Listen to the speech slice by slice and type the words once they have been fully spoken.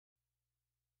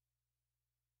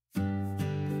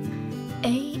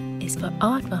A is for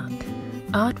aardvark.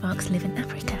 Aardvarks live in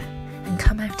Africa and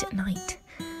come out at night.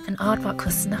 An aardvark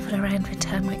will snuffle around for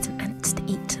termites and ants to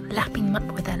eat, lapping them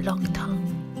up with their long tongue.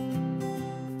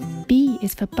 B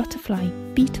is for butterfly,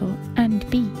 beetle and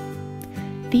bee.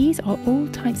 These are all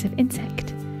types of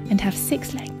insect and have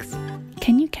 6 legs.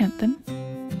 Can you count them?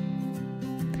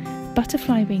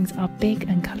 Butterfly wings are big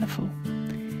and colourful.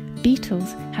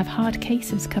 Beetles have hard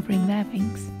cases covering their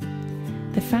wings.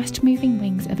 The fast-moving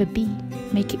wings of a bee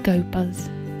make it go buzz.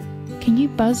 Can you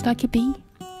buzz like a bee?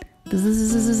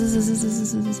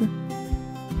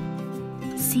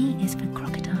 C is for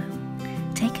crocodile.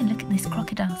 Take a look at this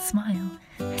crocodile's smile.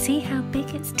 See how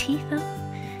big its teeth are?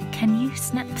 Can you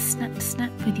snap, snap,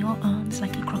 snap with your arms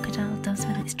like a crocodile does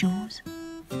with its jaws?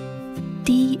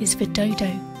 D is for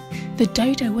dodo. The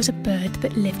dodo was a bird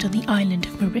that lived on the island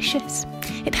of Mauritius.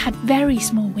 It had very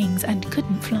small wings and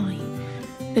couldn't fly.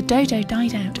 The dodo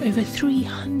died out over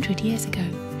 300 years ago.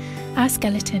 Our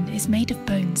skeleton is made of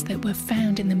bones that were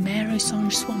found in the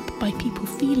Mère-Ossange swamp by people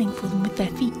feeling for them with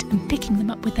their feet and picking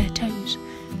them up with their toes.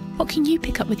 What can you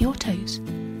pick up with your toes?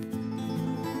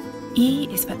 E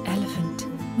is for elephant.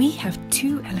 We have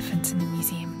 2 elephants in the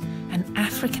museum, an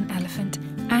African elephant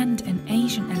and an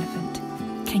Asian elephant.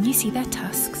 Can you see their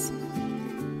tusks?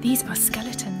 These are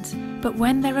skeletons, but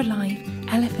when they're alive,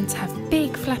 elephants have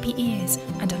big flappy ears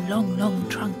and a long, long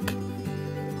trunk.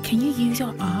 Can you use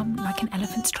your arm like an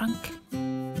elephant's trunk?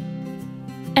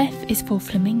 F is for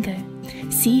flamingo.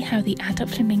 See how the adult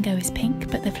flamingo is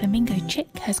pink, but the flamingo chick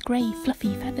has grey,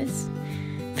 fluffy feathers.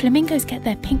 Flamingos get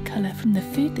their pink colour from the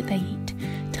food that they eat,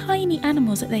 tiny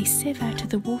animals that they sieve out of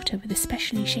the water with a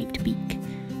specially shaped beak.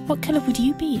 What colour would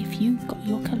you be if you got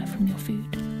your colour from your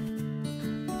food?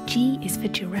 G is for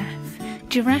giraffe.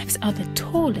 Giraffes are the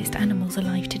tallest animals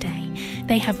alive today.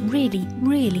 They have really,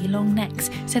 really long necks,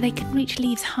 so they can reach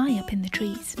leaves high up in the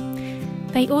trees.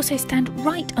 They also stand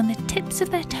right on the tips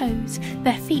of their toes.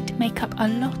 Their feet make up a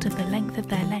lot of the length of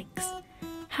their legs.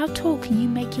 How tall can you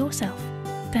make yourself?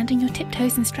 Stand on your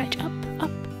tiptoes and stretch up,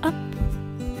 up, up.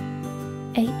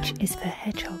 H is for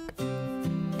hedgehog.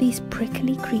 These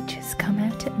prickly creatures come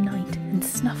out at night and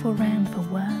snuffle round for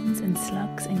worms and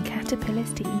slugs and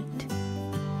caterpillars to eat.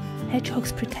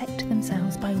 Hedgehogs protect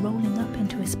themselves by rolling up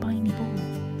into a spiny ball.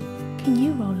 Can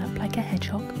you roll up like a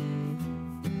hedgehog?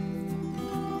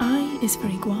 I is for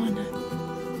iguana.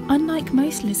 Unlike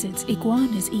most lizards,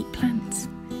 iguanas eat plants.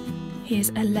 Here's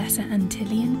a lesser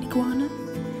Antillean iguana,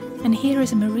 and here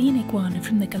is a marine iguana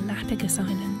from the Galapagos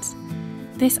Islands.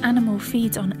 This animal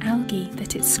feeds on algae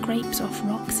that it scrapes off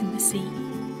rocks in the sea.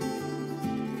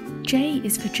 J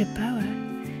is for jerboa.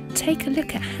 Take a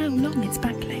look at how long its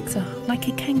back legs are, like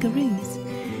a kangaroo's.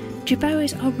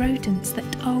 Jerboas are rodents that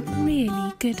are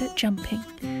really good at jumping.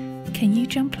 Can you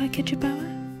jump like a jerboa?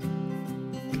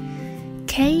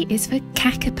 K is for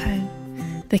kakapo.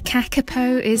 The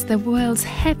kakapo is the world's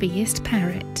heaviest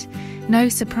parrot. No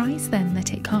surprise then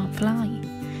that it can't fly.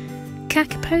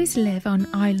 Kakapos live on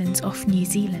islands off New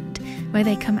Zealand, where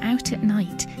they come out at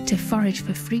night to forage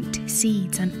for fruit,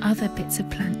 seeds and other bits of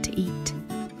plant to eat.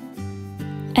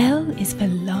 L is for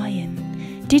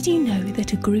lion. Did you know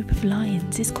that a group of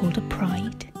lions is called a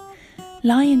pride?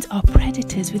 Lions are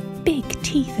predators with big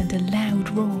teeth and a loud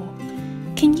roar.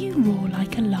 Can you roar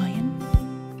like a lion?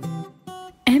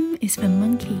 M is for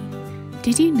monkey.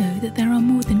 Did you know that there are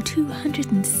more than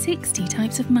 260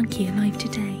 types of monkey alive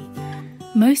today?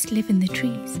 Most live in the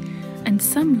trees, and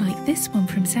some, like this one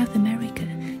from South America,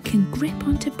 can grip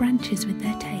onto branches with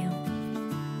their tail.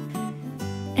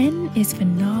 N is for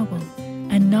narwhal.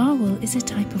 A narwhal is a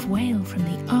type of whale from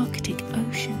the Arctic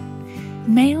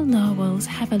Ocean. Male narwhals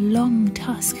have a long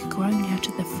tusk growing out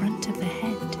of the front of the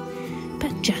head.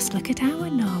 But just look at our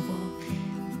narwhal.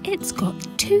 It's got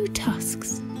 2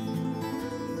 tusks.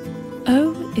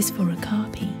 O is for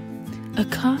okapi.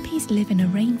 Okapis live in a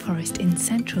rainforest in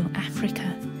Central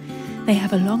Africa. They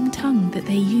have a long tongue that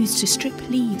they use to strip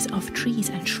leaves off trees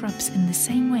and shrubs in the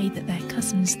same way that their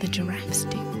cousins the giraffes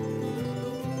do.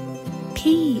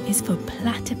 P is for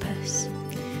platypus.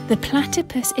 The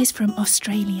platypus is from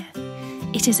Australia.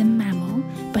 It is a mammal,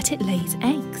 but it lays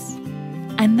eggs.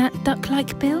 And that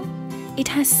duck-like bill? It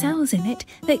has cells in it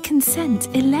that can sense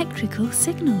electrical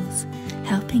signals,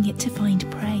 helping it to find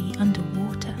prey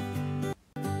underwater.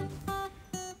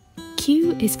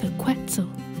 Q is for Quetzal.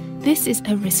 This is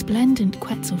a resplendent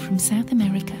Quetzal from South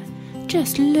America.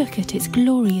 Just look at its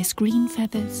glorious green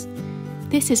feathers.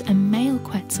 This is a male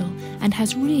Quetzal and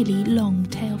has really long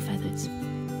tail feathers.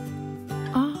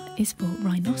 R is for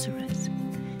rhinoceros.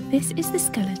 This is the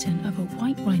skeleton of a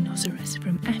white rhinoceros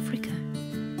from Africa.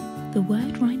 The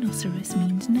word rhinoceros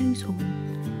means nose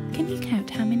horn. Can you count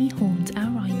how many horns our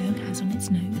rhino has on its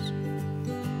nose?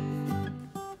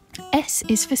 S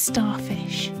is for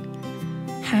starfish.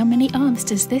 How many arms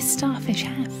does this starfish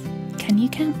have? Can you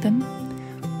count them?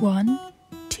 1,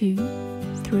 2,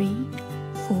 3,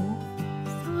 4,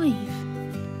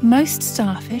 5. Most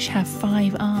starfish have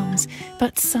 5 arms,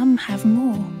 but some have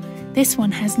more. This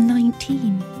one has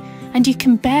 19, and you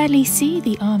can barely see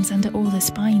the arms under all the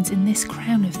spines in this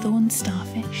crown of thorns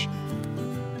starfish.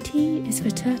 T is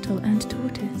for turtle and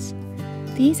tortoise.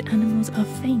 These animals are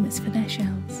famous for their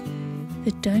shells.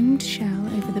 The domed shell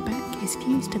over the back is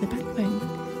fused to the backbone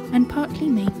and partly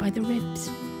made by the ribs.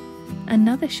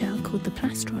 Another shell called the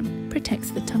plastron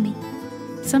protects the tummy.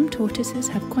 Some tortoises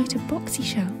have quite a boxy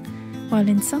shell, while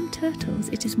in some turtles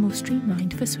it is more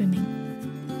streamlined for swimming.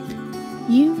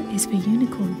 U is for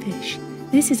unicornfish.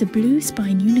 This is a blue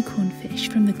spine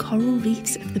unicornfish from the coral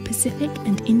reefs of the Pacific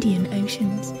and Indian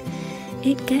Oceans.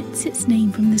 It gets its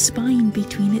name from the spine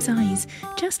between its eyes,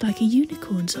 just like a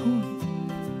unicorn's horn.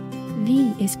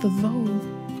 V is for vole.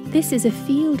 This is a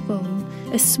field vole,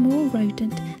 a small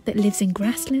rodent that lives in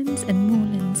grasslands and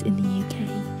moorlands in the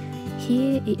UK.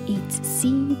 Here it eats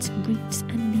seeds, roots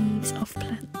and leaves of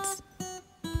plants.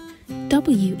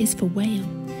 W is for whale.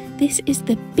 This is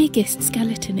the biggest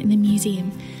skeleton in the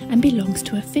museum and belongs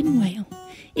to a fin whale.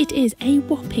 It is a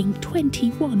whopping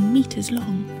 21 metres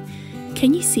long.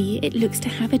 Can you see it looks to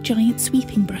have a giant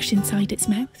sweeping brush inside its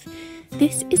mouth?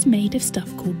 This is made of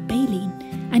stuff called baleen,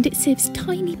 and it sieves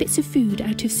tiny bits of food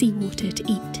out of seawater to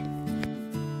eat.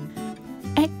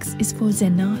 X is for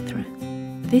Xenarthra.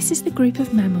 This is the group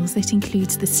of mammals that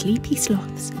includes the sleepy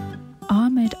sloths,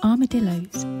 armoured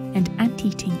armadillos, and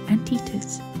ant-eating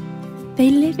anteaters. They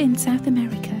live in South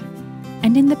America,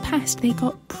 and in the past they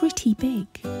got pretty big.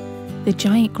 The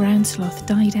giant ground sloth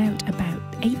died out about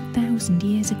 8,000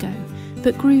 years ago,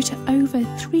 but grew to over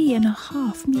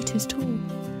 3.5 metres tall.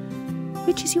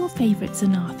 Which is your favourite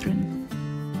Xenarthran?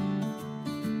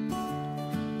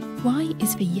 Y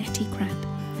is for Yeti Crab.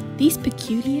 These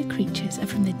peculiar creatures are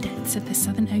from the depths of the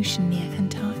Southern Ocean near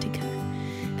Antarctica.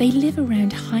 They live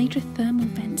around hydrothermal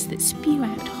vents that spew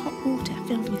out hot water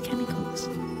filled with chemicals.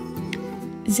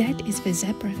 Z is for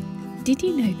zebra. Did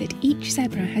you know that each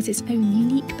zebra has its own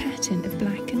unique pattern of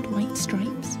black and white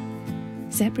stripes?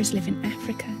 Zebras live in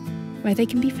Africa, where they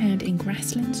can be found in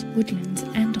grasslands, woodlands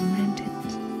and on